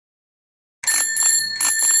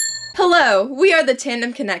Hello, we are the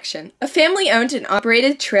Tandem Connection, a family-owned and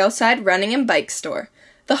operated trailside running and bike store.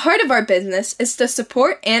 The heart of our business is to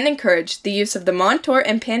support and encourage the use of the Montour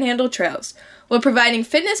and Panhandle trails, while providing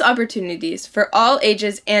fitness opportunities for all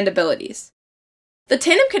ages and abilities. The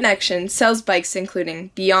Tandem Connection sells bikes including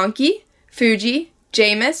Bianchi, Fuji,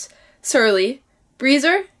 Jamis, Surly,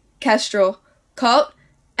 Breezer, Kestrel, Colt,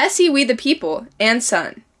 SE We the People, and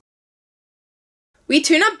Sun. We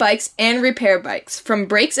tune up bikes and repair bikes, from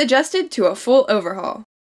brakes adjusted to a full overhaul.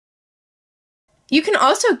 You can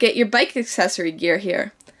also get your bike accessory gear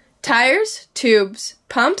here: tires, tubes,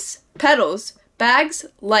 pumps, pedals, bags,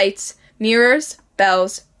 lights, mirrors,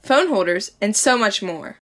 bells, phone holders, and so much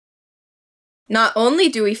more. Not only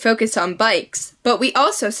do we focus on bikes, but we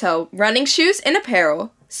also sell running shoes and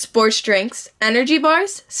apparel, sports drinks, energy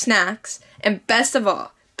bars, snacks, and best of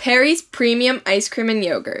all, Perry's premium ice cream and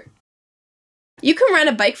yogurt. You can rent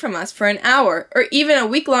a bike from us for an hour or even a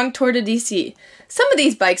week-long tour to DC. Some of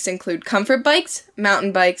these bikes include comfort bikes,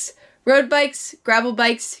 mountain bikes, road bikes, gravel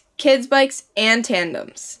bikes, kids bikes, and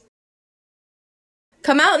tandems.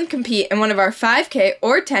 Come out and compete in one of our 5K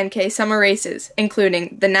or 10K summer races,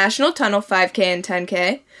 including the National Tunnel 5K and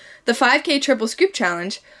 10K, the 5K Triple Scoop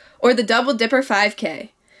Challenge, or the Double Dipper 5K.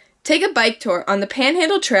 Take a bike tour on the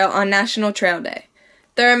Panhandle Trail on National Trail Day.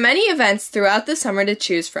 There are many events throughout the summer to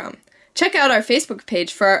choose from. Check out our Facebook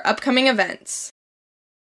page for our upcoming events.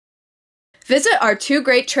 Visit our two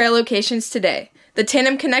great trail locations today, the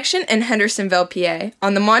Tandem Connection in Hendersonville, PA,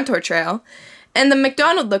 on the Montour Trail, and the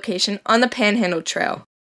McDonald location on the Panhandle Trail.